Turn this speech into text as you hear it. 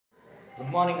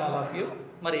Good morning all of you.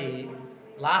 మరి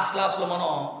last క్లాస్లో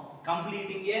మనం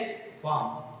కంప్లీటింగ్ ఏ ఫామ్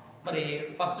మరి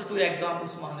ఫస్ట్ 2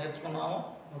 ఎగ్జాంపుల్స్ మనం నేర్చుకున్నాము.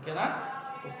 ఓకేనా?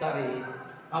 ఒకసారి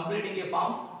కంప్లీటింగ్ ఏ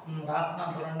ఫామ్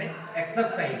రాస్తున్నాను చూడండి.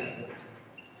 ఎక్సర్సైజ్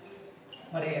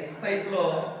మరి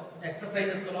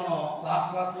ఎక్సర్సైజెస్లో మనం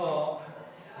లాస్ట్ క్లాస్లో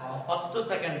ఫస్ట్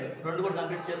సెకండ్ 2 కూడా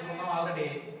కంప్లీట్ చేసుకున్నాం. ఆల్రెడీ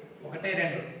 1,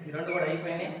 2 ఈ 2 కూడా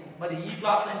అయిపోయినాయి. మరి ఈ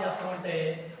క్లాస్లో ఏం చేస్తామంటే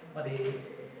మరి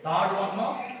థర్డ్ 1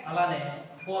 అలానే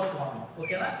ఫోర్త్ 1.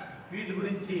 ఓకేనా? వీటి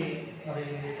గురించి మరి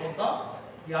చూద్దాం.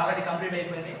 ఇది ఆల్రెడీ కంప్లీట్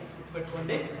అయిపోయింది,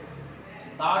 గుర్తుపెట్టుకోండి.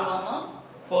 థర్డ్ 1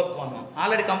 ఫోర్త్ 1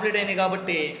 ఆల్రెడీ కంప్లీట్ అయినాయి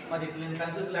కాబట్టి మరి నేను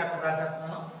కన్ఫ్యూజ్ లేకుండా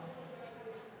రాసేస్తున్నాను.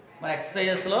 మరి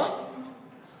ఎక్సర్సైజెస్లో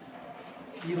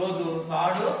ఈరోజు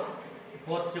థర్డ్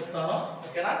ఫోర్త్ చెప్తాను.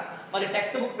 ఓకేనా? మరి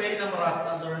టెక్స్ట్ బుక్ పేజ్ నెంబర్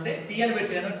రాస్తాను చూడండి. టీఎన్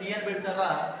పెట్టాను. టీఎన్ పెట్టారా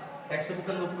టెక్స్ట్ బుక్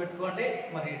అని గుర్తుపెట్టుకోండి.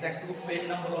 మరి టెక్స్ట్ బుక్ పేజ్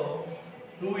నెంబరు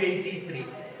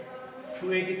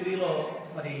 283లో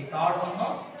మరి థర్డ్ 1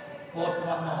 ఫోర్త్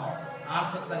 1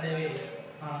 ఆన్సర్స్ అనేవి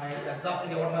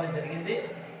ఎగ్జాంపుల్ ఇవ్వడం అనేది జరిగింది.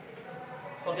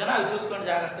 ఓకేనా? అవి చూసుకోండి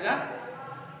జాగ్రత్తగా.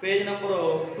 పేజ్ నెంబరు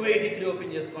 283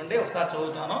 ఓపెన్ చేసుకోండి. ఒకసారి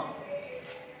చదువుతాను.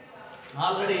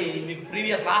 ఆల్రెడీ మీకు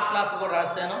ప్రీవియస్ లాస్ట్ క్లాస్లో కూడా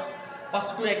రాశాను.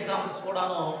 ఫస్ట్ 2 ఎగ్జాంపుల్స్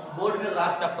కూడాను బోర్డు మీద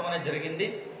రాసి చెప్పడం అనేది జరిగింది.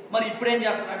 మరి ఇప్పుడు ఏం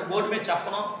చేస్తానంటే బోర్డు మీద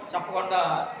చెప్పకుండా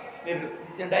నేను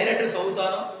డైరెక్ట్గా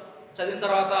చదువుతాను. చదివిన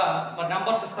తర్వాత మరి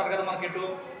నెంబర్స్ ఇస్తారు కదా మనకి,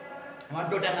 1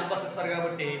 to 10 నెంబర్స్ ఇస్తారు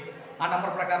కాబట్టి ఆ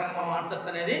నెంబర్ ప్రకారంగా మనం ఆన్సర్స్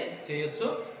అనేది చేయొచ్చు.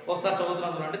 ఒకసారి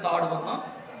చదువుతున్నాం చూడండి. థర్డ్ 1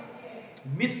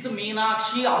 మిస్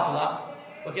మీనాక్షి ఆకుల.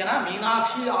 ఓకేనా?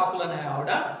 మీనాక్షి ఆకుల అనే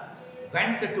ఆవిడ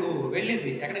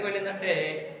వెళ్ళింది. ఎక్కడికి వెళ్ళిందంటే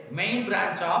main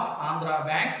branch of Andhra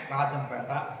bank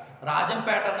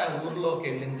Rajampet అనే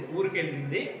ఊరికి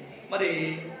వెళ్ళింది. మరి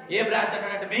ఏ బ్రాంచ్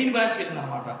అంటే మెయిన్ బ్రాంచ్కి వెళ్ళింది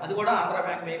అనమాట. అది కూడా ఆంధ్ర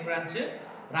బ్యాంక్ మెయిన్ బ్రాంచ్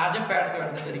రాజంపేటకి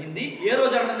వెళ్ళడం జరిగింది. ఏ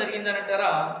రోజు వెళ్ళడం జరిగింది అని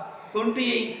అంటారా?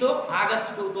 28th August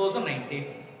 2019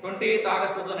 28th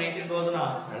August 2019 రోజున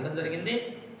వెళ్ళడం జరిగింది.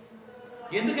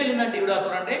 ఎందుకు వెళ్ళిందంటే ఇవిడ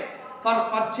చూడండి, for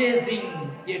purchasing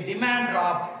A demand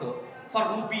draft for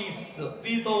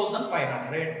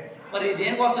 ₹3,500. మరి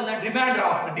దేనికోసం వెళ్ళిందంటే డిమాండ్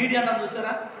డ్రాఫ్ట్ డీడీ అంటాను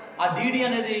చూసారా, ఆ డీడీ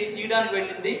అనేది తీయడానికి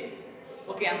వెళ్ళింది.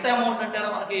 ఓకే, ఎంత అమౌంట్ అంటారా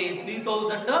మనకి?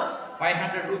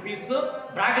 ₹3,500.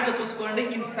 బ్రాకెట్లో చూసుకోండి.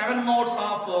 In 7 notes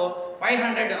of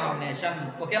 500 denomination.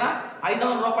 ఓకేనా?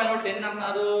 500 రూపాయల నోట్లు ఎన్ని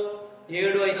అన్నారు?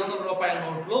 7 500 రూపాయల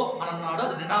నోట్లు అని అన్నాడు.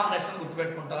 అది డినామినేషన్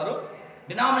గుర్తుపెట్టుకుంటారు.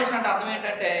 డినామినేషన్ అంటే అర్థం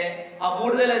ఏంటంటే ఆ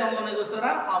 3,500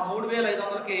 చూస్తారా, ఆ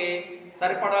 3,500కి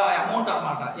సరిపడా అమౌంట్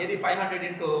అనమాట. ఏది 500 ×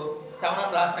 7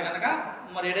 అని రాస్తే కనుక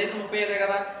మరి 7×5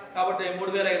 కదా, కాబట్టి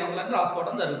 3,500 అని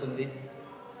రాసుకోవడం జరుగుతుంది.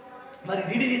 మరి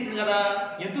డీడీ తీసింది కదా,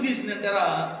 ఎందుకు తీసింది అంటారా?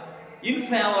 In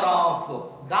favour of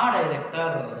the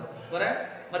director.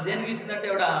 మరి దేనికి తీసిందంటే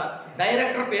ఇవిడ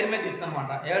డైరెక్టర్ పేరు మీద తీసింది అనమాట.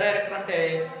 ఏ డైరెక్టర్ అంటే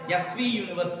SV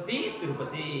university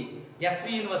Tirupati.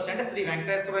 SV university అంటే శ్రీ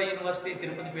వెంకటేశ్వర యూనివర్సిటీ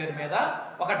తిరుపతి పేరు మీద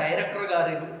ఒక డైరెక్టర్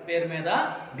గారి పేరు మీద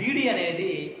డీడీ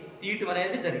అనేది తీయటం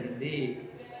అనేది జరిగింది.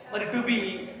 మరి to be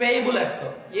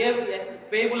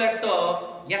payable at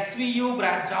SVU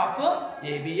branch of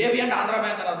AB. AB అంటే ఆంధ్ర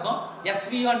బ్యాంక్ అని అర్థం.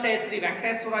 ఎస్వియు అంటే శ్రీ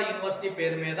వెంకటేశ్వర యూనివర్సిటీ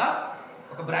పేరు మీద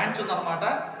ఒక బ్రాంచ్ ఉందన్నమాట.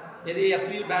 ఇది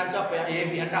ఎస్వియు బ్రాంచ్ ఆఫ్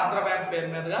ఏబి అంటే ఆంధ్ర బ్యాంక్ పేరు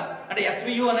మీదుగా, అంటే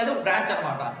ఎస్వియు అనేది ఒక బ్రాంచ్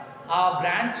అనమాట. ఆ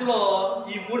బ్రాంచ్లో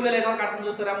ఈ 3,500 కడతాం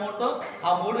చూస్తారు అమౌంట్. ఆ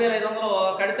 3,500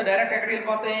 కడితే డైరెక్ట్ ఎక్కడికి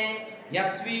వెళ్ళిపోతాయి?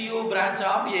 ఎస్వియు బ్రాంచ్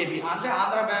ఆఫ్ ఏబి అంటే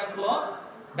ఆంధ్ర బ్యాంకు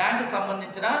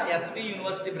సంబంధించిన ఎస్వి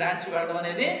యూనివర్సిటీ బ్రాంచ్ వెళ్ళడం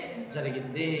అనేది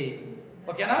జరిగింది.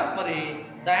 ఓకేనా? మరి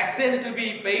the exchange to be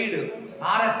paid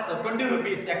RS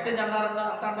 ₹20. Exchange అంత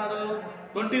అన్నారు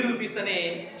 ₹20 అని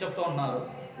చెప్తూ ఉన్నారు.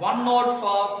 1 note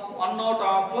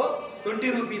ఆఫ్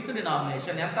 ₹20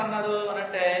 డినామినేషన్. ఎంత అన్నారు అని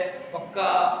అంటే ఒక్క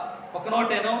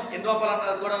నోటేనో ఎన్ని రూపాయలు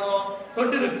అన్నది కూడాను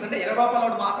 ₹20. అంటే ₹20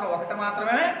 నోటు ఒకటి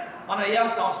మాత్రమే మనం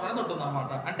వేయాల్సిన అవసరం అనేది ఉంటుంది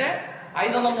అనమాట. అంటే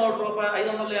 500 నోట్లు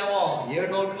 500 ఏమో 7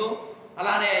 నోట్లు,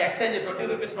 అలానే ఎక్స్చేంజ్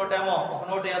 ₹20 నోట్ ఏమో ఒక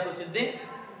నోట్ వేయాల్సి వచ్చింది.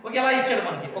 ఓకే, ఎలా ఇచ్చాడు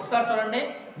మనకి ఒకసారి చూడండి.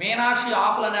 మీనాక్షి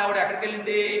ఆకులు అనే ఆవిడ ఎక్కడికి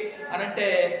వెళ్ళింది అని అంటే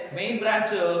మెయిన్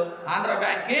బ్రాంచ్ ఆంధ్ర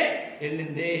బ్యాంక్కి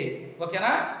వెళ్ళింది.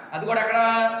 ఓకేనా? అది కూడా అక్కడ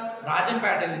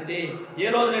రాజంపేట వెళ్ళింది. ఏ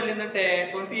రోజున వెళ్ళిందంటే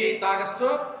 28th August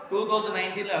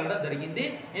 2019లో వెళ్ళడం జరిగింది.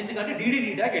 ఎందుకంటే డీడీ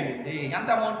తీయడానికి వెళ్ళింది. ఎంత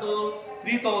అమౌంట్?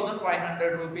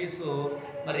 ₹3,500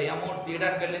 మరి అమౌంట్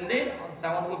తీయడానికి వెళ్ళింది.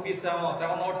 7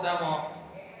 notes ఏమో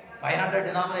 500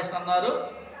 డినామినేషన్ అన్నారు.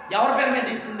 ఎవరి పేరు మీద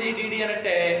తీసింది డీడీ అని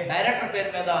అంటే డైరెక్టర్ పేరు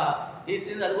మీద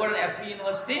తీసింది. అది కూడా ఎస్వి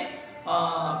యూనివర్సిటీ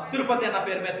తిరుపతి అన్న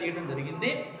పేరు మీద తీయడం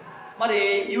జరిగింది. మరి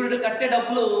ఈవిడ కట్టే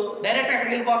డబ్బులు డైరెక్ట్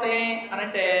ఎక్కడికి వెళ్ళిపోతాయి అని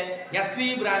అంటే ఎస్వి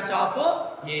బ్రాంచ్ ఆఫ్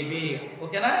ఏబి.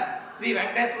 ఓకేనా? శ్రీ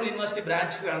వెంకటేశ్వర యూనివర్సిటీ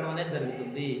బ్రాంచ్కి వెళ్ళడం అనేది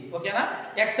జరుగుతుంది. ఓకేనా?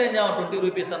 ఎక్స్చేంజ్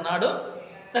 ₹20 అన్నాడు.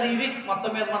 సరే, ఇది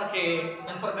మొత్తం మీద మనకి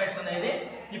ఇన్ఫర్మేషన్ అనేది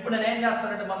ఇప్పుడు నేను ఏం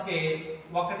చేస్తానంటే మనకి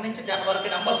 1 నుంచి 10 వరకు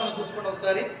నెంబర్స్ చూసుకోండి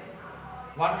ఒకసారి.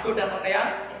 1 to 10 ఉన్నాయా?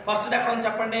 ఫస్ట్ ఎక్కడ ఉంది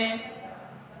చెప్పండి.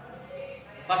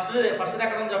 ఫస్ట్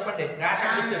ఎక్కడ ఉంది చెప్పండి. డాష్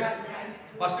ఎక్కడ ఇచ్చాడు?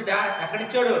 ఫస్ట్ ఎక్కడ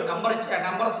ఇచ్చాడు?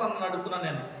 నెంబర్స్ అని అడుగుతున్నాను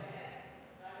నేను.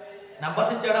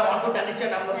 నెంబర్స్ ఇచ్చాడా? 1 to 10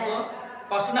 ఇచ్చాడు నెంబర్స్.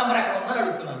 ఫస్ట్ నెంబర్ ఎక్కడ ఉందని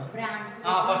అడుగుతున్నాను.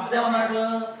 ఫస్ట్ ఏమన్నాడు?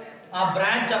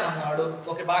 బ్రాంచ్ అని అన్నాడు.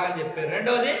 ఓకే, బాగా చెప్పారు.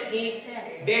 రెండోది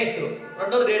డేట్.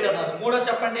 రెండోది డేట్ అన్నారు. మూడోది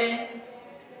చెప్పండి.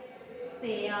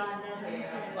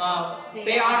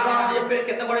 పే ఆర్డర్ అని చెప్పి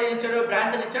కింద కూడా ఇచ్చాడు.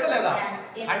 బ్రాంచ్ అని ఇచ్చాడా లేదా?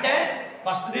 అంటే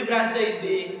ఫస్ట్ ది బ్రాంచ్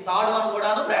అయింది, థర్డ్ వన్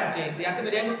కూడాను బ్రాంచ్ అయింది. అంటే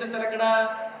మీరు ఏం గుర్తించాలి? అక్కడ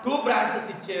 2 బ్రాంచెస్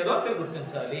ఇచ్చారు మీరు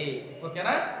గుర్తించాలి.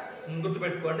 ఓకేనా,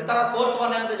 గుర్తుపెట్టుకోండి. తర్వాత ఫోర్త్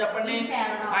వన్ ఏంటో చెప్పండి.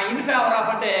 ఇన్ ఫేవర్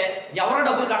ఆఫ్ అంటే ఎవరు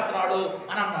డబ్బులు కడుతున్నాడు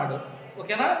అని అన్నాడు.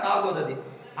 ఓకేనా, నాలుగోది అది.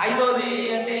 ఐదోది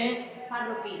అంటే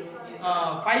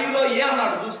 5 లో ఏ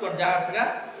అన్నాడు. చూసుకోండి జాగ్రత్తగా.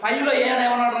 5 లో ఏ అని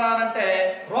ఏమన్నాడు రా అంటే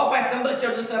రూపాయి సింబల్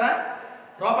ఇచ్చాడు. చూసారా?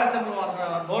 రూపాయి సింబల్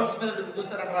నోట్స్ మీద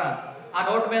చూసారంటారా? ఆ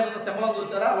నోట్ మీద ఉన్న సింబల్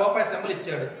చూసారా? రూపాయి సింబల్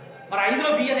ఇచ్చాడు. మరి 5 లో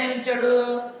బి అని ఏమి ఇచ్చాడు?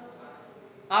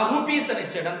 రూపీస్ అని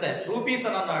ఇచ్చాడు. అంతే, రూపీస్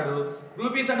అని అన్నాడు.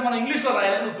 రూపీస్ అంటే మనం ఇంగ్లీష్లో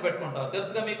రాయాలని గుర్తుపెట్టుకుంటాం.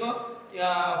 తెలుసుగా మీకు.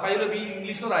 5 లో బి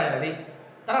ఇంగ్లీష్లో రాయాలి.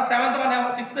 తర్వాత 7th వన్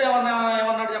 6th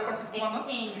ఏమన్నాడు చెప్పండి. 6th వన్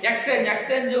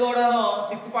ఎక్స్చేంజ్ కూడాను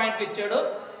 6 పాయింట్లు ఇచ్చాడు.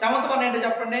 7th వన్ ఏంటో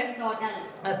చెప్పండి.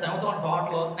 7th one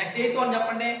total. Next 8th one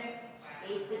చెప్పండి.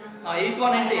 8th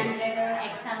వన్ ఏంటి?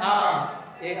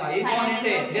 8th వన్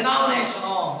ఏంటి? డినామినేషన్.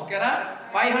 ఓకేనా,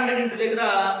 500 ఇంటి దగ్గర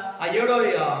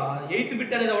 8th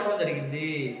బిట్ అనేది అవ్వడం జరిగింది.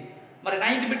 మరి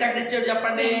 9th బిట్ ఎక్కడ ఇచ్చాడు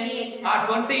చెప్పండి.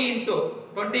 20 ఇంటూ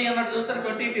 20 అన్నట్టు చూస్తారు.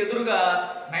 20 ఇంటూ ఎదురుగా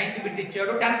 9th బిట్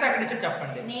ఇచ్చాడు. 10th ఎక్కడ ఇచ్చాడు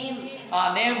చెప్పండి.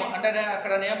 నేమ్ అంటే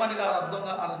అక్కడ నేమ్ అని అర్థం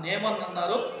కాదు, నేమ్ అని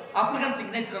అన్నారు. అప్లికెంట్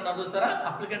సిగ్నేచర్ అన్నారు. చూసారా?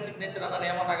 అప్లికెంట్ సిగ్నేచర్ అన్నారు.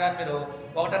 ఏమన్నా కానీ మీరు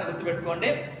ఒకటాన్ని గుర్తుపెట్టుకోండి.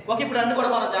 ఓకే, ఇప్పుడు అన్ని కూడా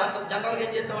మనం జనరల్గా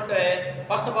ఏం చేసామంటే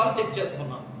ఫస్ట్ ఆఫ్ ఆల్ చెక్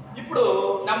చేసుకున్నాం. ఇప్పుడు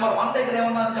నెంబర్ 1 దగ్గర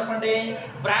ఏమన్నారు చెప్పండి.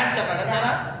 బ్రాంచ్ అన్నాడు.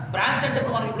 అంతేనా? బ్రాంచ్ అంటే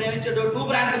ఇప్పుడు మనకి ఇప్పుడు ఏమి ఇచ్చాడు? 2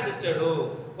 బ్రాంచెస్ ఇచ్చాడు.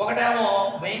 ఒకటేమో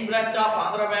main branch of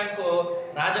Andhra bank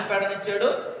Rajampet అని ఇచ్చాడు.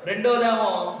 రెండోదేమో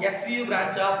SVU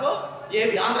branch of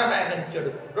AB Andhra bank అని ఇచ్చాడు.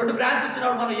 2 బ్రాంచ్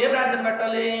ఇచ్చినప్పుడు మనం ఏ బ్రాంచ్ అని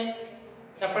పెట్టాలి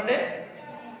చెప్పండి.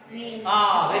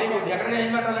 Very good. ఎక్కడ ఏం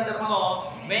పెట్టాలంటే మనం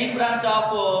main branch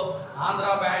of Andhra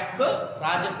bank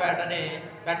Rajampet అని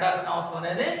పెట్టాల్సిన అవసరం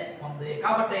అనేది ఉంది.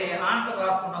 కాబట్టి ఆన్సర్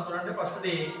రాసుకున్నాం చూడండి.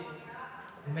 ఫస్ట్ది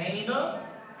main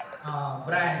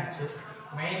branch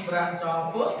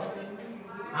of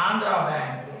Andhra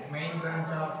bank. Main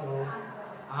branch of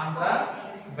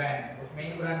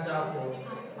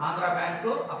Andhra bank.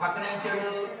 ఆ పక్కన ఏం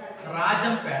ఇచ్చాడు?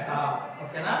 రాజంపేట.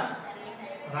 ఓకేనా,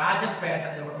 రాజంపేట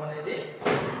అని ఇవ్వడం అనేది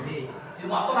ఇది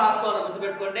మొత్తం రాసుకోవాలి,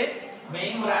 గుర్తుపెట్టుకోండి.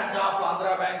 Main branch of Andhra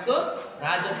bank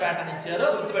Rajampet అని ఇచ్చారు,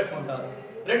 గుర్తుపెట్టుకుంటారు.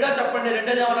 రెండో చెప్పండి.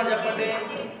 రెండోది ఏమన్నాడు చెప్పండి.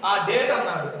 డేట్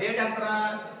అన్నాడు. డేట్ ఎంత?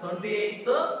 28th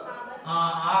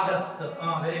August.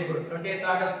 Very good. 28th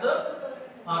August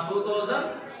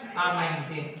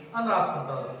 2019 అని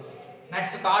రాసుకుంటారు.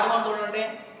 నెక్స్ట్ థర్డ్ వన్ చూడండి.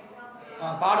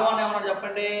 థర్డ్ వన్ ఏమన్నాడు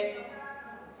చెప్పండి.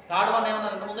 థర్డ్ వన్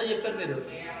ఏమన్నారు? ఇంతకుముందే చెప్పారు మీరు.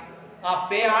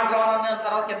 పే ఆర్డర్ అన్న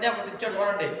తర్వాత కింద ఇచ్చాడు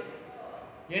చూడండి.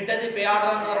 ఏంటది? పే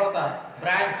ఆర్డర్ అన్న తర్వాత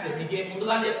బ్రాంచ్. మీకు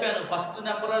ముందుగానే చెప్పాను. ఫస్ట్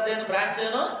నెంబర్ అదేను బ్రాంచ్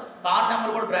అను, థర్డ్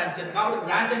నెంబర్ కూడా బ్రాంచ్ అను. కాబట్టి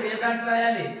బ్రాంచ్ అంటే ఏ బ్రాంచ్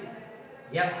రాయాలి?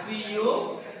 SVU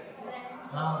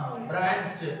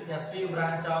branch. SVU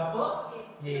branch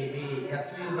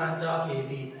of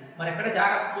AB. మరి ఎక్కడ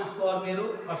జాగ్రత్త చూసుకోవాలి మీరు.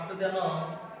 ఫస్ట్ దేనో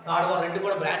థర్డ్ వన్ రెండు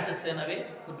కూడా బ్రాంచెస్ అయినవి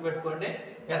గుర్తుపెట్టుకోండి.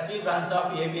 ఎస్వి బ్రాంచ్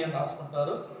ఆఫ్ ఏబి అని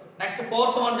రాసుకుంటారు. నెక్స్ట్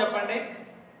ఫోర్త్ వన్ చెప్పండి.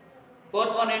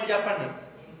 ఫోర్త్ వన్ ఏంటి చెప్పండి.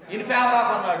 ఇన్ ఫేవర్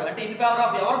ఆఫ్ అన్నాడు. అంటే ఇన్ ఫేవర్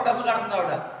ఆఫ్ ఎవరికి డబ్బులు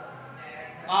కడుతున్నాడు?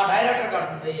 డైరెక్టర్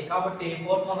కడుతుంది. కాబట్టి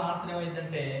ఫోర్త్ వన్ ఆన్సర్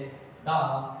ఏమైందంటే ద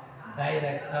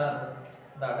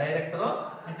డైరెక్టర్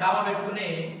కామన్ పెట్టుకుని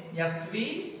ఎస్వి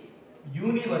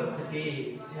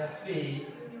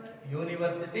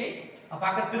యూనివర్సిటీ. ఆ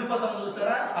పక్క తిరుపతి అని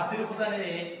చూసారా? ఆ తిరుపతి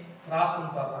అనేది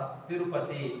రాసుకుంటారు.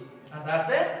 తిరుపతి అని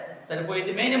రాస్తే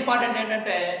సరిపోయింది. మెయిన్ ఇంపార్టెంట్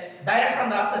ఏంటంటే డైరెక్టర్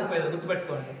అని రాసి సరిపోయింది,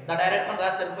 గుర్తుపెట్టుకోండి. ద డైరెక్టర్ అని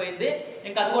రాసి సరిపోయింది.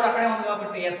 ఇంకా అది కూడా అక్కడే ఉంది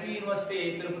కాబట్టి ఎస్వి యూనివర్సిటీ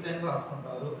తిరుపతి అని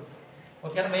రాసుకుంటారు.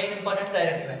 ఓకేనా? Main important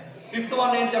డైరెక్టరే. ఫిఫ్త్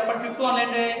వన్ ఏంటి చెప్పండి. ఫిఫ్త్ వన్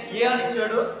ఏంటి? ఏ అని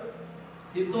ఇచ్చాడు.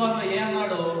 ఫిఫ్త్ వన్లో ఏ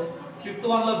అన్నాడు, ఫిఫ్త్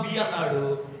వన్లో బి అన్నాడు.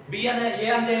 బి అనే ఏ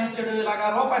అంటే ఏమి ఇచ్చాడు? ఇలాగా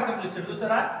రూపాయి సింబల్ ఇచ్చాడు.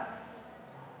 చూసారా?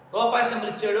 రూపాయి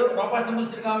సింబల్ ఇచ్చాడు. రూపాయి సింబల్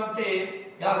ఇచ్చాడు కాబట్టి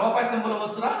ఇలా రూపాయి సింబల్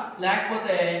ఇవ్వచ్చురా,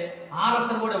 లేకపోతే ఆర్ఎస్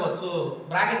అని కూడా ఇవ్వచ్చు.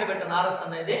 బ్రాకెట్లో పెట్టిన ఆర్ఎస్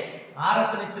అనేది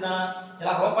ఆర్ఎస్ అని ఇచ్చిన,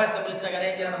 ఇలా రూపాయి సింబల్ ఇచ్చినా కానీ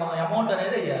ఏం చేయాలి మనం? అమౌంట్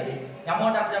అనేది వేయాలి.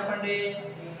 అమౌంట్ ఎంత చెప్పండి?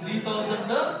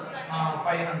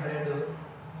 3500.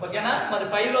 ఓకేనా? మరి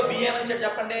 5లో బి ఏమని ఇచ్చాడు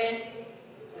చెప్పండి.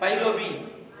 5లో బి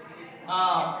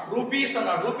రూపీస్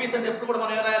అన్నాడు. రూపీస్ అంటే ఎప్పుడు కూడా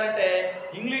మనం ఏం రాయాలంటే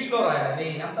ఇంగ్లీష్లో రాయాలి.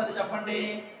 ఎంత అది చెప్పండి?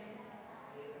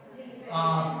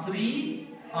 3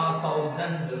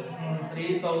 1000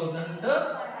 3000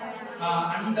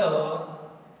 and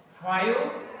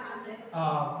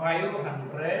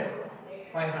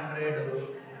 500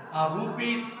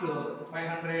 rupees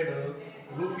 500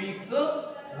 rupees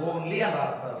ఓన్లీ అని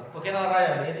రాస్తారు. ఓకేనా,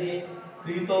 రాయాలి ఇది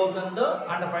 3000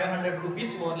 and 500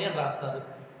 రూపీస్ ఓన్లీ అని రాస్తారు.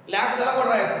 లేకపోతే ఇలా కూడా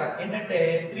రాయొచ్చు, ఏంటంటే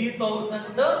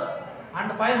 3000 and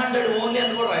 500 ఓన్లీ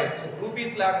అని కూడా రాయొచ్చు.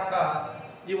 రూపీస్ లేకుండా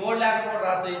ఈ వర్డ్ లేకుండా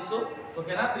రాసేయచ్చు.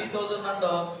 ఓకేనా, 3000 and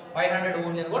 500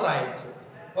 ఓన్లీ అని కూడా రాయొచ్చు.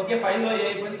 ఓకే, 5లో ఏ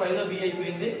అయిపోయింది, 5లో బి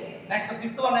అయిపోయింది. నెక్స్ట్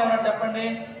 6th వన్ ఏమన్నా చెప్పండి.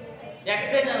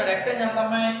 ఎక్స్చేంజ్ అన్నాడు. ఎక్స్చేంజ్ ఎంత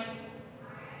అమ్మాయి?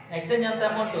 ఎక్స్చేంజ్ ఎంత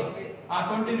అమౌంట్?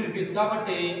 20 రూపీస్.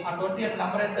 కాబట్టి ఆ 20 అనే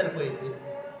నెంబర్ అయితే సరిపోయింది.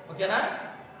 ఓకేనా,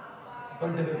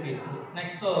 20 రూపీస్.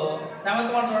 నెక్స్ట్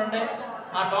 7th వన్ చూడండి.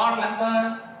 ఆ టోటల్ ఎంత?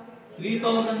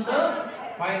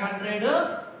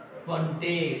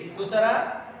 3520. చూసారా,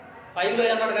 5లో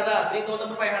అన్నాడు కదా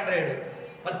 3500.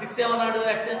 మరి 6 ఏమన్నాడు?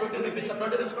 Exchange 20 rupees.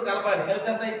 20 రూపీస్ కూడా కలపాలి. కలిపితే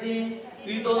ఎంత అయింది?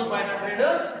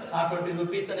 3520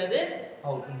 రూపీస్ అనేది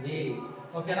అవుతుంది.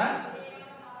 ఓకేనా,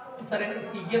 సరే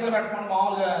ఈ గీతలు పెట్టుకోండి.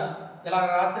 మామూలుగా ఇలా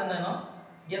రాసాను నేను,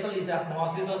 గీతలు తీసేస్తాను.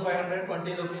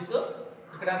 3520 రూపీస్.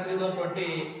 ఇక్కడ 3020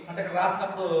 అంటే ఇక్కడ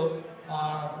రాసినప్పుడు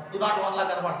 201 లా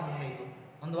కనపడుతుంది మీకు,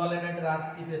 అందువల్ల ఏంటంటే రాసి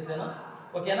తీసేసాను.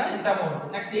 ఓకేనా, ఇంత అమౌంట్.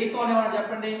 నెక్స్ట్ 8th వన్ ఏమన్నా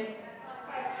చెప్పండి.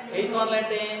 8th వన్లో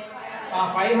అంటే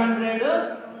 500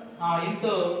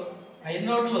 ఇంటూ ఎన్ని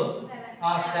నోట్లు?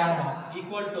 7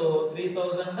 ఈక్వల్ టు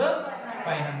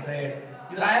 3500.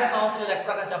 ఇది రాయాల్సిన అవసరం లేదు.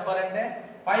 ఎక్కడ చెప్పాలంటే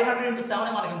 500 into 7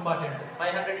 మనకి important.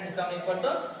 500 into 7 equal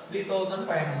to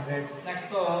 3500.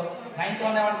 Next 9th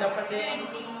one ఏమన్నా చెప్పండి.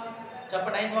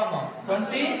 చెప్పండి 9th one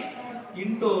 20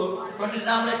 into 20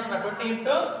 denomination 20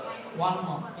 into 1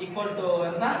 equal to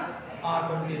ఎంత?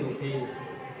 20 రూపీస్.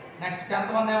 నెక్స్ట్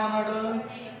 10th వన్ ఏమన్నాడు?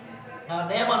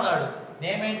 నేమ్ అన్నాడు.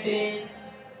 నేమ్ ఏంటి?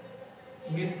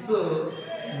 మిస్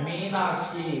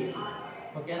మీనాక్షి.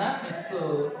 ఓకేనా, మిస్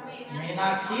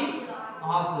మీనాక్షి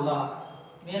ఆకుల.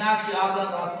 మీనాక్షి ఆకుల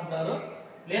అని రాసుకుంటారు.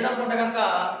 లేదనుకుంటే కనుక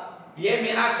ఏ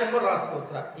మీనాక్షి అని కూడా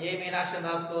రాసుకోవచ్చు. ఏ మీనాక్షి అని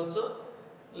రాసుకోవచ్చు,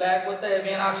 లేకపోతే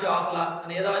మీనాక్షి ఆకుల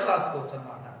అని ఏదో అని రాసుకోవచ్చు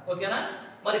అనమాట. ఓకేనా,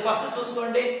 మరి ఫస్ట్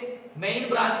చూసుకోండి. Main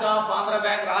branch of Andhra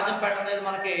bank Rajampet అనేది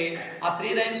మనకి ఆ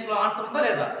 3 లైన్స్లో ఆన్సర్ ఉందా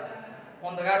లేదా?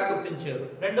 ఉంది కాబట్టి గుర్తించారు.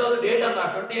 రెండోది డేట్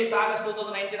అన్నాడు. 28 ఆగస్ట్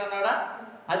 2019 అన్నాడా?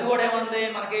 అది కూడా ఏముంది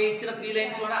మనకి ఇచ్చిన 3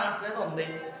 లైన్స్లోనే ఆన్సర్ అయితే ఉంది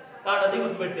కాబట్టి అది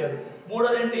గుర్తుపెట్టారు.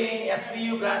 మూడోది ఏంటి?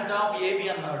 ఎస్వియు బ్రాంచ్ ఆఫ్ ఏబి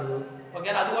అన్నాడు.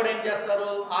 ఓకేనా, అది కూడా ఏం చేస్తారు?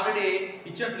 ఆల్రెడీ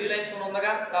ఇచ్చిన 3 లైన్స్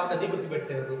ఉందగా కాబట్టి అది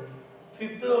గుర్తుపెట్టారు.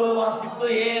 ఫిఫ్త్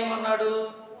ఏమన్నాడు?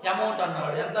 అమౌంట్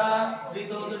అన్నాడు. ఎంత?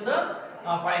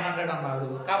 3500 అన్నాడు.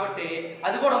 కాబట్టి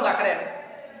అది కూడా ఉంది అక్కడే.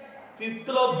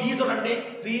 5th బి చూడండి.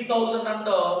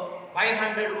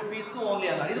 3500 రూపీస్ ఓన్లీ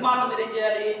అన్నాడు. ఇది మాత్రం మీరు ఏం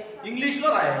చేయాలి? ఇంగ్లీష్లో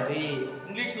రాయాలి.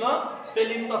 ఇంగ్లీష్లో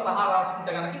స్పెల్లింగ్తో సహా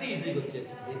రాసుకుంటే కనుక ఇది ఈజీగా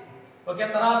వచ్చేసింది. ఓకే,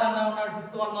 తర్వాత అన్న ఉన్నాడు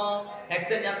 6th వన్.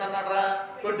 ఎక్స్చేంజ్ ఎంత అన్నాడు?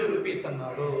 20 రూపీస్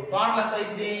అన్నాడు. టోటల్ ఎంత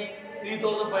అయింది?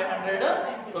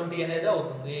 3520 అనేది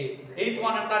అవుతుంది. 8th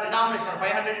వన్ అంట డినామినేషన్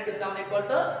 500 into 7 ఈక్వల్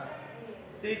టు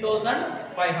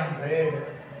 3500.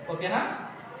 ఓకేనా,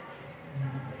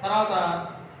 తర్వాత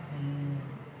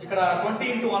ఇక్కడ 20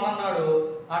 into 1 అన్నాడు.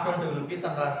 20 రూపీస్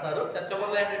అని రాస్తారు.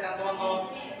 చివరిలో ఏంటంటే ఎంతమంది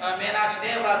మీనాక్షి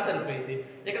నేమ్ రాసి సరిపోయింది.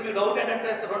 ఇక్కడ మీకు డౌట్ ఏంటంటే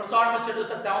 2 చోట్ల వచ్చాడు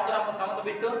చూసారు. 7th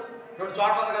బిట్ 2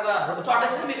 చోట్ల ఉంది కదా. 2 చోట్ల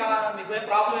వచ్చింది మీకు ఏ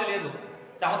ప్రాబ్లం లేదు.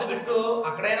 7th బిట్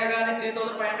అక్కడైనా కానీ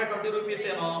 3520 రూపీస్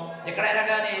ఏమో, ఎక్కడైనా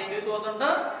కానీ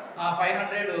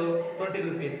 3520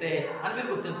 రూపీసే అని మీరు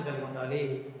గుర్తించగలిగి ఉండాలి.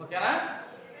 ఓకేనా,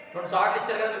 2 చోట్ల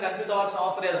ఇచ్చారు కదా, మీరు కన్ఫ్యూజ్ అవ్వాల్సిన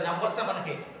అవసరం లేదు. నెంబర్సే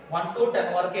మనకి 1 to 10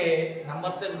 వరకే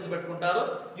నెంబర్సే గుర్తుపెట్టుకుంటారు.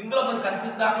 ఇందులో మనం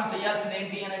కన్ఫ్యూజ్ కాకుండా చేయాల్సింది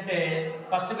ఏంటి అని అంటే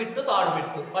first bit, third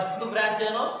bit. First branch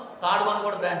ఏనో, third one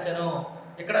కూడా బ్రాంచ్ ఏనో.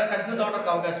 ఇక్కడ కన్ఫ్యూజ్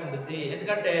అవ్వడానికి అవకాశం ఉంటుంది.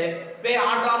 ఎందుకంటే పే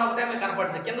ఆర్డర్ అని ఒకటే మీకు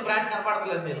కనపడుతుంది, కింద బ్రాంచ్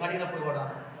కనపడతలేదు మీరు అడిగినప్పుడు కూడా.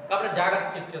 కాబట్టి జాగ్రత్త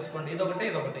చెక్ చేసుకోండి.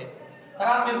 ఇదొకటి.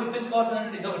 తర్వాత మీరు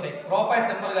గుర్తుంచుకోవాల్సింది ఇదొకటి. రూపాయి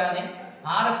సింబల్ కానీ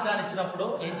ఆర్ఎస్ కానీ ఇచ్చినప్పుడు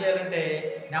ఏం చేయాలంటే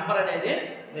నెంబర్ అనేది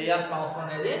వేయాల్సిన అవసరం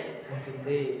అనేది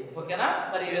ఉంటుంది. ఓకేనా,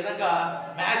 మరి ఈ విధంగా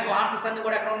మ్యాక్సిమం ఆన్సర్స్ అన్ని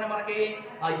కూడా ఎక్కడ ఉన్నాయి మనకి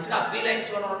ఇచ్చిన 3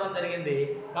 లైన్స్లోనే ఉండడం జరిగింది.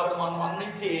 కాబట్టి మనం 1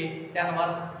 నుంచి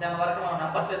 10 వరకు మనం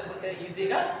నెంబర్స్ వేసుకుంటే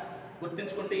ఈజీగా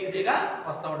గుర్తించుకుంటే ఈజీగా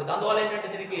వస్తూ ఉంటుంది. అందువల్ల ఏంటంటే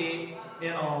దీనికి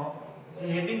నేను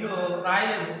హెడ్డింగ్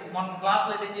రాయలేదు. మన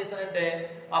క్లాస్లో అయితే ఏం చేశానంటే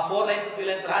ఆ 4 లైన్స్ 3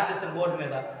 లైన్స్ రాసేసాను బోర్డు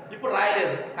మీద. ఇప్పుడు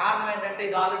రాయలేదు. కారణం ఏంటంటే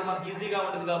ఇది ఆల్రెడీ మనకి ఈజీగా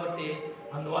ఉంటుంది కాబట్టి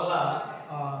అందువల్ల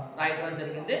రాయడం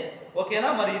జరిగింది. ఓకేనా,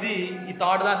 మరి ఇది ఈ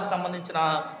థర్డ్ దానికి సంబంధించిన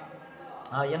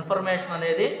ఇన్ఫర్మేషన్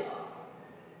అనేది.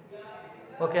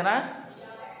 ఓకేనా,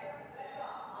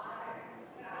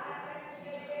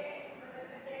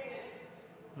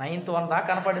 నైన్త్ వన్ దాకా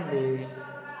కనపడింది.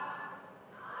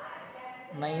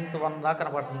 9th 1 దాకా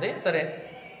కనపడుతుంది. సరే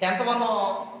 10th 1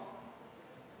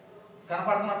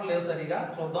 కనపడుతున్నట్లు లేదు సరిగా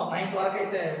చూద్దాం. 9th వరకు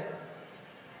అయితే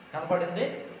కనపడింది.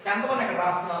 10th వన్ ఇక్కడ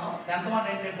రాస్తున్నాను. 10th వన్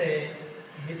ఏంటంటే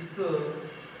మిస్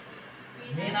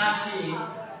మీనాక్షి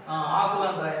ఆకులు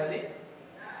అని రాయాలి.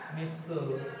 మిస్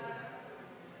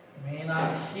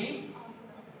మీనాక్షి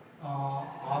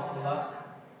ఆకుల.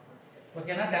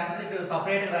 ఓకేనా? 10th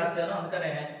సపరేట్గా రాశాను,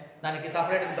 అందుకనే దానికి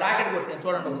సపరేట్గా బ్రాకెట్ కొట్టాను.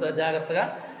 చూడండి ఒకసారి జాగ్రత్తగా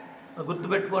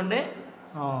గుర్తుపెట్టుకోండి.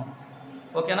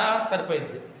 ఓకేనా?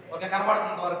 సరిపోయింది. ఓకే,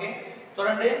 కనపడుతున్నంత వరకు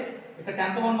చూడండి. ఇక్కడ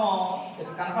 10th వన్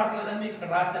ఇక్కడ కనపడలేదండి, ఇక్కడ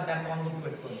రాశాను. 10th వన్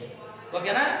గుర్తుపెట్టుకోండి.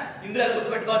 ఓకేనా? ఇందులో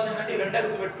గుర్తుపెట్టుకోవాల్సిన ఈ రెండే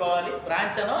గుర్తుపెట్టుకోవాలి,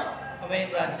 బ్రాంచ్ అను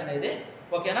మెయిన్ బ్రాంచ్ అనేది.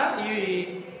 ఓకేనా?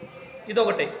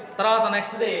 ఇదొకటి. తర్వాత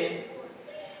నెక్స్ట్ది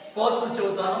 4th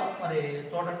చెబుతాను. మరి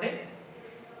చూడండి,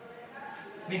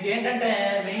 మీకు ఏంటంటే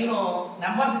మెయిన్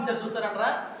నెంబర్స్ ఇచ్చారు చూసారంటారా,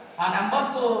 ఆ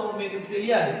నెంబర్స్ మీకు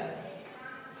తెలియాలి.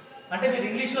 అంటే మీరు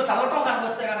ఇంగ్లీష్లో చదవటం కనుక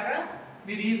వస్తే కనుక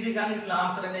మీరు ఈజీగా ఇట్లా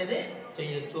ఆన్సర్ అనేది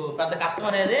చేయొచ్చు, పెద్ద కష్టం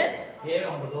అనేది ఏమీ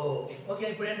ఉండదు. ఓకే,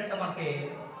 ఇప్పుడు ఏంటంటే మనకి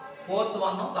 4th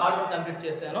one 3rd one complete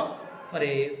చేశాను. మరి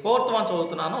 4th వన్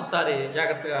చదువుతున్నాను, ఒకసారి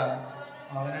జాగ్రత్తగా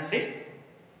వినండి.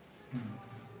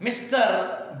 మిస్టర్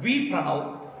వి ప్రణవ్.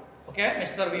 ఓకే,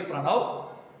 మిస్టర్ వి ప్రణవ్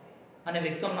అనే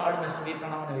వ్యక్తి ఉన్నాడు. మిస్టర్ వి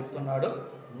ప్రణవ్ అనే వ్యక్తి ఉన్నాడు.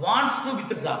 Wants to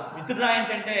withdraw. విత్డ్రా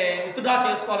ఏంటంటే విత్డ్రా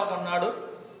చేసుకోవాలనుకున్నాడు.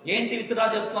 ఏంటి విత్డ్రా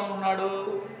చేసుకోవాలనుకున్నాడు?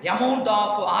 అమౌంట్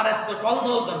ఆఫ్ RS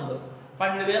 12,000,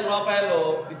 12,000 రూపాయలు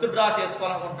విత్డ్రా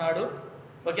చేసుకోవాలనుకుంటున్నాడు.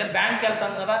 ఓకే, బ్యాంక్కి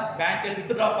వెళ్తాను కదా, బ్యాంక్కి వెళ్ళి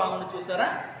విత్డ్రా ఫామ్ ఉంది చూసారా,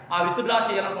 ఆ విత్డ్రా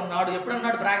చేయాలనుకున్నాడు.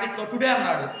 ఎప్పుడన్నాడు? బ్రాకెట్లో టుడే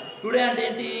అన్నాడు. టుడే అంటే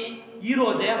ఏంటి? ఈ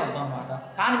రోజే అని అర్థం అనమాట.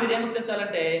 కానీ మీరు ఏం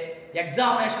గుర్తించాలంటే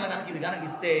ఎగ్జామినేషన్ కనుక ఇది కనుక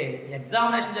ఇస్తే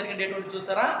ఎగ్జామినేషన్ జరిగిన డేట్ ఉంది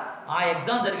చూసారా, ఆ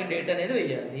ఎగ్జామ్ జరిగిన డేట్ అనేది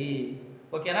వేయాలి.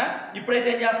 ఓకేనా? ఇప్పుడైతే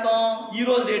ఏం చేస్తాం? ఈ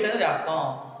రోజు డేట్ అనేది వేస్తాం.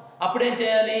 అప్పుడేం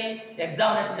చేయాలి?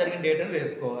 ఎగ్జామినేషన్ జరిగిన డేట్ అనేది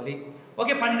వేసుకోవాలి.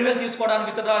 ఓకే, 12,000 తీసుకోవడానికి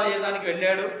విత్డ్రా చేయడానికి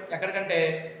వెళ్ళాడు. ఎక్కడికంటే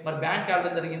మరి బ్యాంక్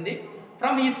వెళ్ళడం జరిగింది.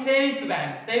 ఫ్రమ్ ఈ savings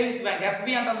bank. Savings bank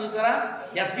SB అంటాం చూసారా.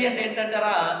 ఎస్బీ అంటే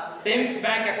ఏంటంటారా? సేవింగ్స్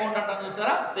బ్యాంక్ అకౌంట్ అంటాం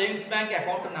చూసారా. Savings bank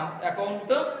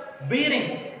account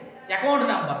bearing account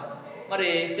number. మరి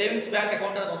సేవింగ్స్ బ్యాంక్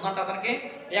అకౌంట్ అనేది ఉందంట అతనికి.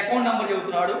 అకౌంట్ నెంబర్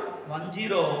చెబుతున్నాడు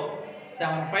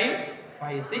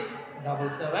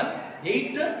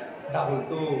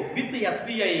 107556778822 with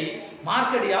SBI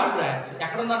market yard branch.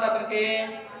 ఎక్కడ ఉందంట అతనికి?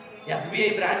 SBI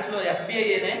బ్రాంచ్లో. SBI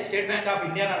అనే స్టేట్ బ్యాంక్ ఆఫ్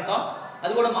ఇండియా అని అంటాం,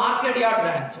 అది కూడా market yard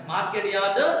branch. Market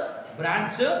yard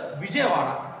branch Vijayawada.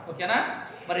 ఓకేనా?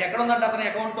 మరి ఎక్కడ ఉందంటే అతని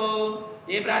అకౌంట్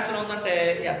ఏ బ్రాంచ్లో ఉందంటే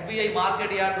SBI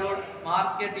మార్కెట్ యార్డ్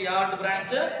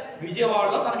బ్రాంచ్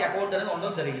విజయవాడలో తనకి అకౌంట్ అనేది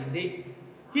ఉండడం జరిగింది.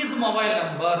 హిజ్ మొబైల్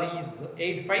నంబర్ ఈజ్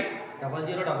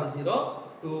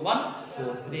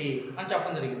 8500002143 అని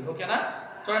చెప్పడం జరిగింది. ఓకేనా?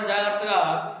 చూడండి జాగ్రత్తగా.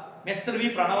 మిస్టర్ వి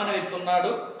ప్రణవ్ అనే వ్యక్తి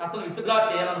ఉన్నాడు. అతను విత్డ్రా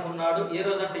చేయాలనుకున్నాడు. ఏ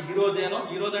రోజు అంటే ఈ రోజేనో.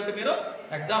 ఈ రోజు అంటే మీరు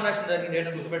ఎగ్జామినేషన్ జరిగిన డేట్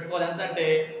గుర్తుపెట్టుకోవాలి. ఎంతంటే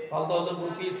 12,000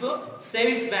 rupees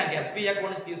savings bank SBI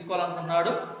account నుంచి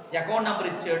తీసుకోవాలనుకున్నాడు. అకౌంట్ నెంబర్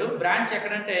ఇచ్చాడు. బ్రాంచ్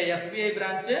ఎక్కడంటే SBI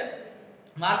branch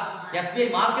SBI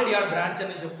market yard branch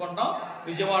అని చెప్పుకుంటాం,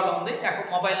 విజయవాడలో ఉంది.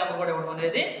 మొబైల్ నెంబర్ కూడా ఇవ్వడం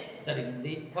అనేది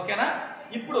జరిగింది. ఓకేనా?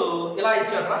 ఇప్పుడు ఇలా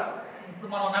ఇచ్చాడు. ఇప్పుడు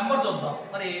మనం నెంబర్ చూద్దాం.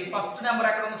 మరి ఫస్ట్ నెంబర్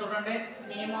ఎక్కడ ఉంది చూడండి.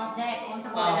 Name of the account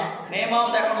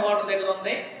holder దగ్గర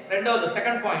ఉంది. రెండోది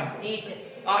సెకండ్ పాయింట్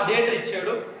డేట్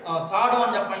ఇచ్చాడు. థర్డ్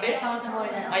వన్ చెప్పండి. అకౌంట్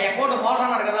హోల్డర్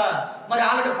అన్నాడు కదా, మరి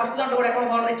ఆల్రెడీ ఫస్ట్ దాంట్లో కూడా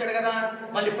అకౌంట్ హోల్డర్ ఇచ్చాడు కదా,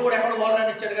 మళ్ళీ ఇప్పుడు కూడా అకౌంట్ హోల్డర్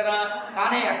అని ఇచ్చాడు కదా.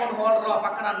 కానీ అకౌంట్ హోల్డర్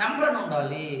పక్కన నెంబర్ అని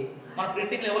ఉండాలి. మన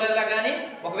ప్రింటింగ్ ఇవ్వలేదులా. కానీ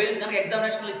ఒకవేళ కనుక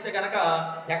ఎగ్జామినేషన్లు ఇస్తే కనుక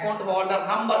అకౌంట్ హోల్డర్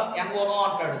నంబర్ NONO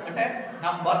అంటాడు, అంటే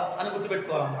నంబర్ అని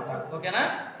గుర్తుపెట్టుకోవాలన్నమాట. ఓకేనా?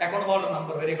 Account holder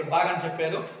number. Very good, బాగా అని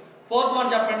చెప్పారు. 4th వన్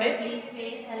చెప్పండి.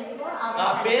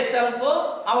 Pay self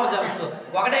our self.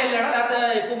 ఒకటే వెళ్ళాడా లేకపోతే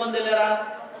ఎక్కువ మంది వెళ్ళారా?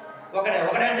 ఒకటే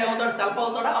అంటే ఏమవుతాడు? సెల్ఫ్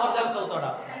అవుతాడా అవర్ సెల్ఫ్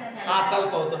అవుతాడా?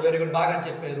 సెల్ఫ్ అవుతాడు. వెరీ గుడ్, బాగా అని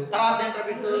చెప్పారు. తర్వాత ఏంటో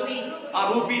బిట్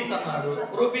రూపీస్ అన్నాడు.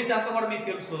 రూపీస్ ఎంత కూడా మీకు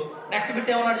తెలుసు. నెక్స్ట్ బిట్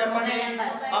ఏమన్నాడు చెప్పండి?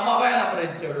 మొబైల్ నెంబర్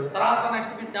ఇచ్చాడు. తర్వాత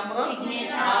next bit number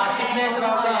signature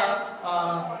of the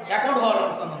account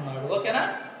holders అని అన్నాడు. ఓకేనా?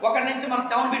 ఒకటి నుంచి మనకు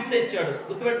 7 బిట్స్ ఇచ్చాడు.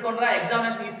 గుర్తుపెట్టుకుంటారా?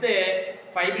 ఎగ్జామినేషన్ ఇస్తే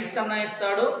 5 బిట్స్ అన్న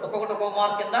ఇస్తాడు, ఒక్కొక్కటి ఒక్కొక్క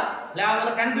మార్క్ కింద.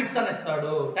 లేకపోతే 10 బిట్స్ అని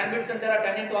ఇస్తాడు. 10 బిట్స్ అంటే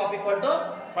 10 × 12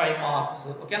 = 5 మార్క్స్.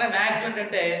 ఓకేనా? మ్యాక్సిమం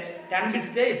అంటే 10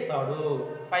 బిట్సే ఇస్తాడు.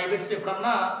 5 బిట్స్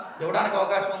ఎప్పుడన్నా ఇవ్వడానికి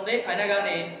అవకాశం ఉంది, అయినా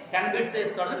కానీ 10 బిట్సే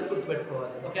ఇస్తాడు అని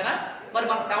గుర్తుపెట్టుకోవాలి. ఓకేనా? మరి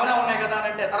మనకు 7 ఉన్నాయి కదా అని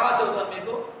అంటే తర్వాత చెబుతాను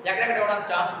మీకు ఎక్కడెక్కడ ఇవ్వడానికి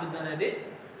ఛాన్స్ ఉంటుంది అనేది.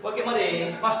 ఓకే, మరి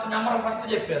ఫస్ట్ నెంబర్ ఫస్ట్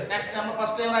చెప్పారు. నెక్స్ట్ నెంబర్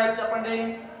ఫస్ట్ ఏం రాయొచ్చు చెప్పండి?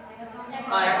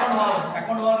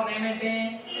 అకౌంట్ హోల్డర్ నేమ్ ఏంటి?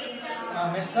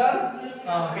 మిస్టర్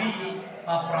వి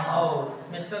ప్రణవ్.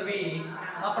 మిస్టర్ వి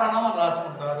ప్రణవ్ అని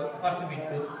రాసుకుంటారు ఫస్ట్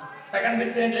బిట్. సెకండ్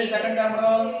బిట్ ఏంటి? సెకండ్ నెంబర్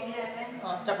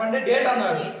చెప్పండి. డేట్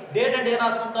అన్నాడు. డేట్ అంటే ఏం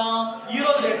రాసుకుంటాం? ఈ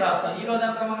రోజు డేట్ రాస్తాం. ఈ రోజు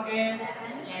ఎంత మనకి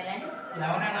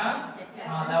 11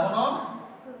 11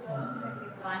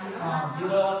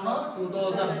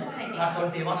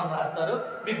 01/2021 అని రాస్తారు.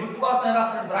 మీ గుర్తు కోసం ఏం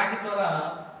రాస్తారు బ్రాకెట్ లో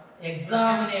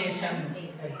ఎగ్జామినేషన్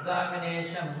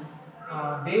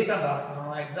డేట్ అని రాస్తాను.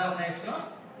 ఎగ్జామినేషన్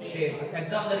డేట్,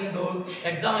 ఎగ్జామ్ జరిగిందో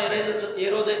ఎగ్జామ్ ఏ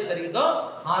రోజు అయితే జరిగిందో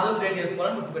ఆ రోజు డేట్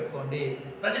వేసుకోవాలని గుర్తుపెట్టుకోండి.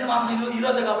 ప్రజెంట్ మాత్రం ఈ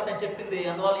రోజే కాబట్టి నేను చెప్పింది,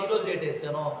 అందువల్ల ఈ రోజు డేట్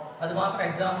వేసాను. అది మాత్రం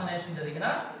ఎగ్జామినేషన్ జరిగిన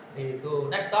డేట్.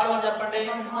 నెక్స్ట్ థర్డ్ వన్ చెప్పండి.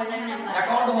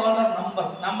 అకౌంట్ హోల్డర్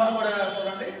నంబర్ కూడా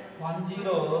చూడండి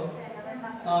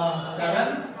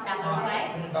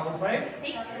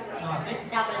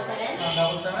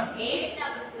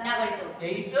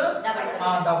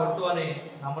 1075566778822 అని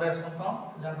నంబర్ వేసుకుంటాం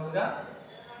జనరల్ గా.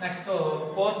 నెక్స్ట్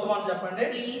ఫోర్త్ వన్ చెప్పండి.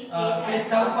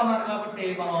 సెల్ఫ్ అన్నాడు కాబట్టి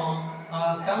మనం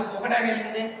సెల్ఫ్ ఒకటే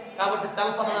వెళ్ళింది కాబట్టి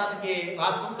సెల్ఫ్ అనడానికి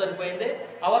రాసుకుంటే సరిపోయింది.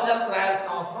 అవర్ జల్స్ రాయాల్సిన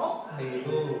అవసరం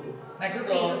లేదు. నెక్స్ట్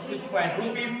 6 పాయింట్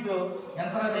రూపీస్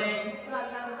ఎంత అది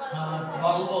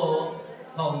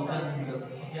 12,000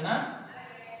 ఓకేనా.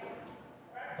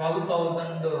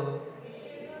 12,000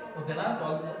 ఓకేనా.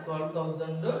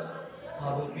 12,000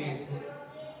 రూపీస్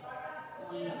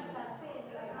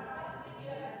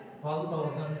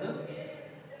 12,000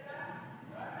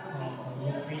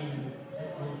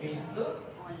 రూపీస్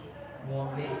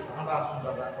ఓన్లీ అని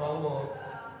రాసుకుంటారా.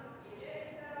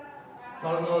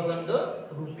 12,000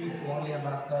 రూపీస్ ఓన్లీ అని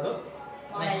రాస్తారు.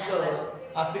 నెక్స్ట్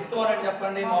ఆ 6th వన్ ఏంటి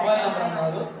చెప్పండి. మొబైల్ నెంబర్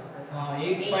అన్నారు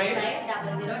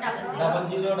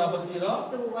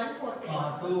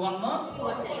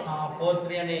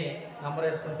 8500002143 అని నంబర్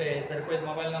వేసుకుంటే సరిపోయేది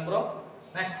mobile number.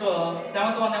 Next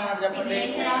 7th one ఏమన్నా చెప్పండి.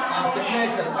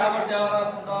 సిగ్నేచర్ కాబట్టి ఎవరు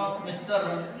రాసుకుంటాం మిస్టర్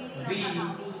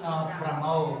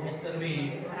వి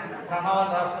ప్రణవ్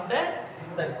అని రాసుకుంటే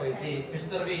సరిపోయింది.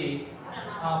 మిస్టర్ వి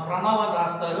ప్రణవ్ అని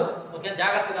రాస్తారు. ఓకే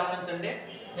జాగ్రత్తగా గమనించండి.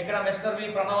 ఇక్కడ మిస్టర్ వి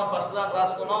ప్రణవ్ ఫస్ట్ దాన్ని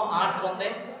రాసుకున్నాం, ఆన్సర్ ఉంది.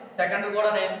 సెకండ్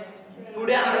కూడా నేను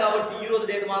టుడే అన్నాడు కాబట్టి ఈ రోజు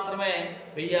డేట్ మాత్రమే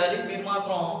వెయ్యాలి. మీరు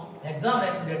మాత్రం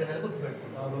ఎగ్జామినేషన్ డేట్ అనేది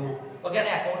గుర్తుపెట్టుకుంటారు.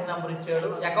 ఓకేనా. అకౌంట్ నెంబర్ ఇచ్చాడు,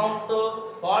 అకౌంట్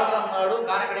హోల్డర్ అన్నాడు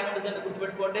కానీ అక్కడ ఏముంటుంది అంటే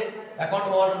గుర్తుపెట్టుకోండి అకౌంట్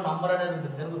హోల్డర్ నంబర్ అనేది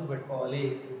ఉంటుంది అని గుర్తుపెట్టుకోవాలి.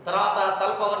 తర్వాత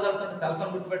సెల్ఫ్ అవర్ జల్స్ అంటే సెల్ఫ్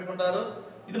అని గుర్తుపెట్టుకుంటారు.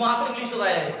 ఇది మాత్రం ఇంగ్లీష్లో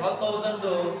రాయాలి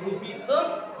 12,000 రూపీస్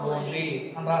ఓన్లీ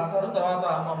అని రాస్తారు. తర్వాత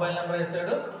మొబైల్ నెంబర్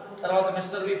వేసాడు. తర్వాత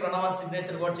మిస్టర్ వి ప్రణవ్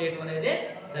సిగ్నేచర్ కూడా చేయడం అనేది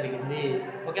జరిగింది.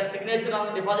 ఓకే సిగ్నేచర్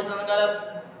అన్న డిపాజిట్ అనగా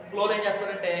ఫ్లోలో ఏం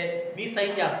చేస్తారంటే మీ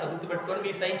సైన్ చేస్తారు. గుర్తుపెట్టుకొని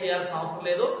మీ సైన్ చేయాల్సిన అవసరం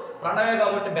లేదు. ప్రణవే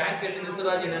కాబట్టి బ్యాంక్ వెళ్ళి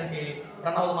విత్డ్రా చేయడానికి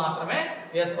ప్రణవ్ మాత్రమే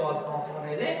వేసుకోవాల్సిన అవసరం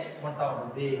అనేది ఉంటా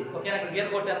ఉంది. ఓకేనా. ఇక్కడ గీత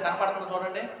కొట్టాను కనపడుతుందా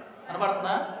చూడండి.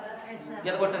 కనపడుతుందా?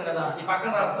 గీత కొట్టాను కదా ఈ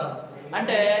పక్కన రాస్తాను.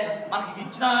 అంటే మనకి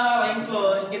ఇచ్చిన లైన్స్ లో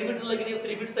ఇంకెన్ని బిట్లు తగ్గినాయి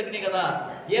 3 బిట్స్ తగ్గినాయి కదా.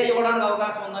 ఏ ఇవ్వడానికి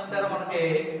అవకాశం ఉందంటారు మనకి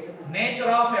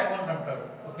నేచర్ ఆఫ్ అకౌంట్ అంటాడు.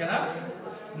 ఓకేనా.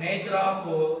 నేచర్ ఆఫ్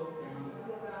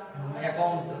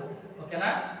అకౌంట్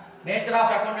ఓకేనా. నేచర్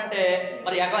ఆఫ్ అకౌంట్ అంటే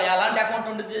మరి ఎలాంటి అకౌంట్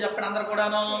ఉంటుంది చెప్పండి అందరు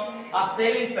కూడాను. ఆ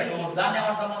సేవింగ్స్ అకౌంట్ దాన్ని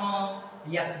ఏమంటాం మనం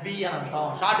ఎస్బి అని అంటాం.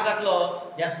 షార్ట్ కట్ లో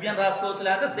ఎస్బి అని రాసుకోవచ్చు,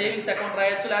 లేకపోతే సేవింగ్స్ అకౌంట్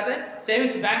రాయొచ్చు, లేకపోతే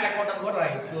సేవింగ్స్ బ్యాంక్ అకౌంట్ అని కూడా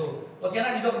రాయొచ్చు. ఓకేనా.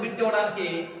 ఇది ఒక బిట్ ఇవ్వడానికి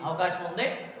అవకాశం ఉంది.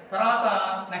 తర్వాత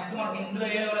నెక్స్ట్ మనకి ఇందులో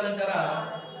ఏం ఇవ్వలేదంటారా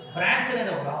బ్రాంచ్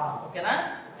అనేది ఒక. ఓకేనా.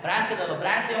 బ్రాంచ్ అనేది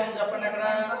బ్రాంచ్ ఏముంది చెప్పండి అక్కడ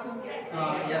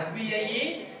SBI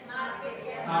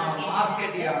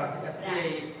market yard. SBI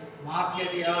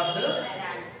market yard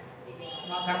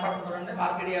కనపడుతుందండి.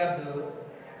 Market yard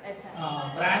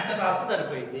branch అని రాస్తే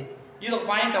సరిపోయింది. ఇది ఒక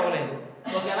పాయింట్ అవ్వలేదు.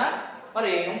 ఓకేనా.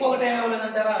 మరి ఇంకొకటి ఏమి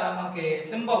ఇవ్వలేదంటారా మనకి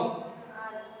symbol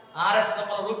RS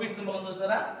symbol rupees symbol ఉంది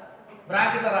చూసారా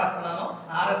బ్రాకెట్లో రాస్తున్నాను.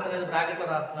 ఆర్ఎస్ అనేది బ్రాకెట్లో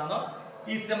రాస్తున్నాను.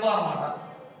 ఈ సింబల్ అన్నమాట.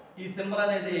 ఈ సింబల్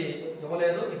అనేది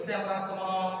ఇవ్వలేదు. ఇస్తే ఎంత రాస్తాం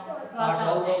మనం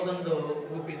 12,000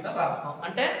 రూపీస్ అని రాస్తాం.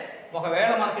 అంటే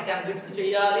ఒకవేళ మనకి 10 బిట్స్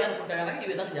చేయాలి అనుకుంటే కనుక ఈ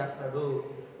విధంగా చేస్తాడు.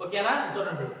 ఓకేనా.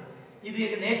 చూడండి ఇది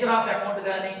నేచర్ ఆఫ్ అకౌంట్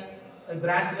కానీ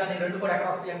బ్రాంచ్ కానీ రెండు కూడా ఎక్కడ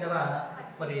వస్తాయి అంటారా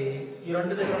మరి ఈ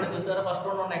రెండు దగ్గర ఉన్నాయి చూసారా. ఫస్ట్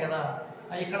 2 ఉన్నాయి కదా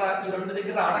ఇక్కడ ఈ 2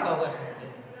 దగ్గర రావడానికి అవకాశం ఉంది.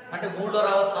 అంటే 3లో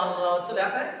రావచ్చు, 4లో రావచ్చు,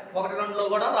 లేకపోతే 1, 2లో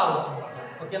కూడా రావచ్చు అనమాట.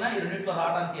 ఓకేనా. ఈ రెండింటిలో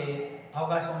రావడానికి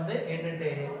అవకాశం ఉంది. ఏంటంటే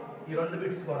ఈ 2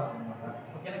 బిట్స్ కూడా అనమాట.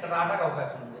 ఓకేనా. ఇక్కడ రావడానికి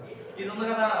అవకాశం ఉంది. ఇది ఉంది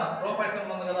కదా రూపాయి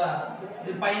సింబల్ ఉంది కదా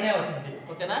దీని పైనే వచ్చింది.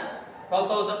 ఓకేనా.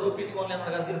 12,000 రూపీస్ ఓన్లీ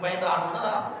అన్నారు కదా దీనిపైన రావడం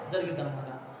అనేది జరిగింది అనమాట.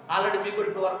 ఆల్రెడీ మీకు కూడా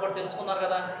ఇప్పుడు వరకు కూడా తెలుసుకున్నారు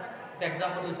కదా.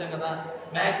 ఎగ్జాంపుల్ చూసాం కదా.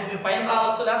 మ్యాక్సిమం దీని పైన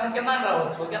రావచ్చు, లేకపోతే కింద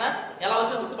రావచ్చు. ఓకేనా. ఎలా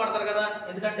వచ్చో గుర్తుపడతారు కదా.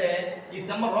 ఎందుకంటే ఈ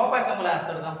సింబల్ రూపాయి సింబల్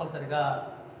వేస్తాడు కంపల్సరిగా,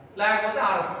 లేకపోతే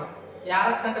ఆర్ఎస్.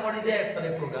 ఆర్ఎస్ కంటే కూడా ఇదే వేస్తాడు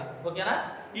ఎక్కువగా. ఓకేనా.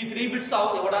 ఈ 3 బిట్స్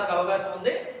ఇవ్వడానికి అవకాశం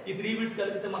ఉంది. ఈ 3 బిట్స్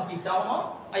కలిపితే మనకి 7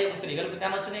 అయ్యి 3 కలిపి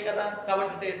 10 వచ్చినాయి కదా.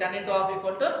 కాబట్టి 10 ×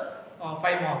 12 =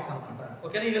 5 మార్క్స్ అనమాట.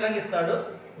 ఓకేనా. ఈ విధంగా ఇస్తాడు.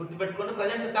 గుర్తుపెట్టుకోండి.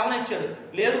 ప్రజెంట్ 7 ఇచ్చాడు,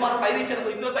 లేదు మన 5 ఇచ్చాడు,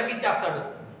 ఇందులో తగ్గించేస్తాడు.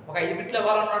 ఒక 5 బిట్లు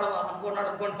ఇవ్వాలన్నాడు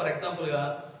అనుకోండి ఫర్ ఎగ్జాంపుల్గా.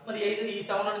 మరి ఈ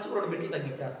 7 నుంచి 2 బిట్లు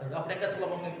తగ్గించేస్తాడు. అప్పుడు ఇంకా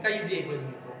సులభంగా ఇంకా ఈజీ అయిపోయింది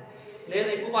మీకు. లేదా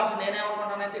ఎక్కువ పర్సెంట్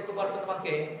నేనేమనుకుంటానంటే ఎక్కువ పర్సెంట్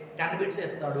మనకి 10 బిట్స్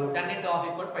ఇస్తాడు. 10 ×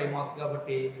 ½ = 5 మార్క్స్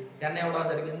కాబట్టి 10 ఇవ్వడం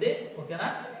జరిగింది. ఓకేనా,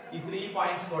 ఈ 3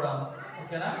 పాయింట్స్ కూడా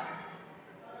ఓకేనా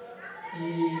ఈ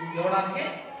ఇవ్వడానికి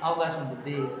అవకాశం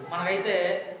ఉంటుంది. మనకైతే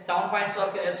 7 పాయింట్స్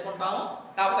వరకు నేర్చుకుంటాము,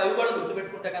 కాకపోతే అవి కూడా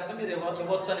గుర్తుపెట్టుకుంటే కనుక మీరు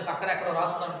ఇవ్వచ్చు అని పక్కన ఎక్కడో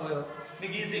రాసుకోవడానికి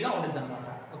మీకు ఈజీగా ఉంటుంది అనమాట.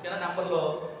 ఓకేనా, నెంబర్లో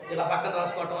ఇలా పక్కన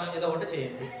రాసుకోవటం ఏదో ఒకటి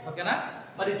చేయండి. ఓకేనా,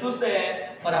 మరి చూస్తే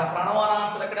మరి ఆ ప్రణవాన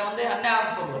ఆన్సర్ ఎక్కడే ఉంది, అన్ని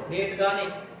ఆన్సర్లు డేట్ కానీ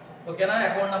ఓకేనా,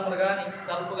 అకౌంట్ నెంబర్ కానీ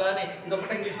సెల్ఫ్ కానీ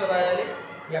ఇదొకటి ఇంగ్లీష్లో రాయాలి,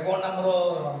 ఈ అకౌంట్ నెంబరు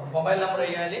మొబైల్ నెంబర్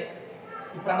వేయాలి,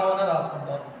 ఈ ప్రణవాన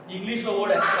రాసుకుంటారు. ఇంగ్లీష్లో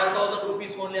కూడా 12,000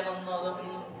 రూపీస్ ఓన్లీ అని అన్నారు,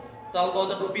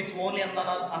 12,000 రూపీస్ ఓన్లీ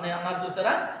అని అన్నారు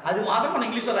చూసారా, అది మాత్రం మనం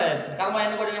ఇంగ్లీష్లో రాయాల్సింది. కర్మ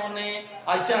అయినా కూడా ఏమున్నాయి,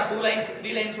 ఆ ఇచ్చిన 2 లైన్స్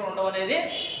 3 లైన్స్ ఉండడం అనేది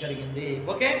జరిగింది.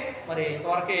 ఓకే, మరి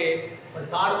ఇంతవరకు మరి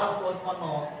 3rd 1 4th 1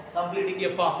 కంప్లీటింగ్ ఏ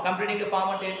ఫామ్. కంప్లీటింగ్ ఏ ఫామ్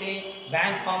అంటే ఏంటి,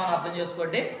 బ్యాంక్ ఫామ్ అని అర్థం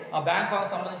చేసుకోండి. ఆ బ్యాంక్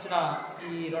ఫామ్ సంబంధించిన ఈ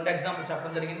 2 ఎగ్జాంపుల్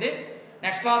చెప్పడం జరిగింది.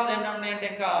 నెక్స్ట్ క్లాస్లో ఏమన్నాయంటే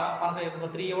ఇంకా మనకు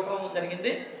 3 ఇవ్వడం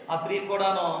జరిగింది. ఆ 3ని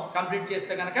కూడాను కంప్లీట్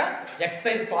చేస్తే కనుక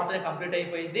ఎక్సర్సైజ్ పార్ట్ అనేది కంప్లీట్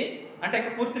అయిపోయింది. అంటే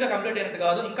ఇంకా పూర్తిగా కంప్లీట్ అయినట్టు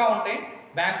కాదు, ఇంకా ఉంటాయి.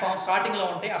 బ్యాంక్ ఫామ్ స్టార్టింగ్లో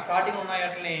ఉంటాయి, ఆ స్టార్టింగ్ ఉన్న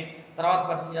వాటిని తర్వాత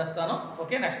పరిచయం చేస్తాను.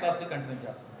 ఓకే, నెక్స్ట్ క్లాస్లో కంటిన్యూ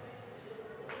చేస్తాను.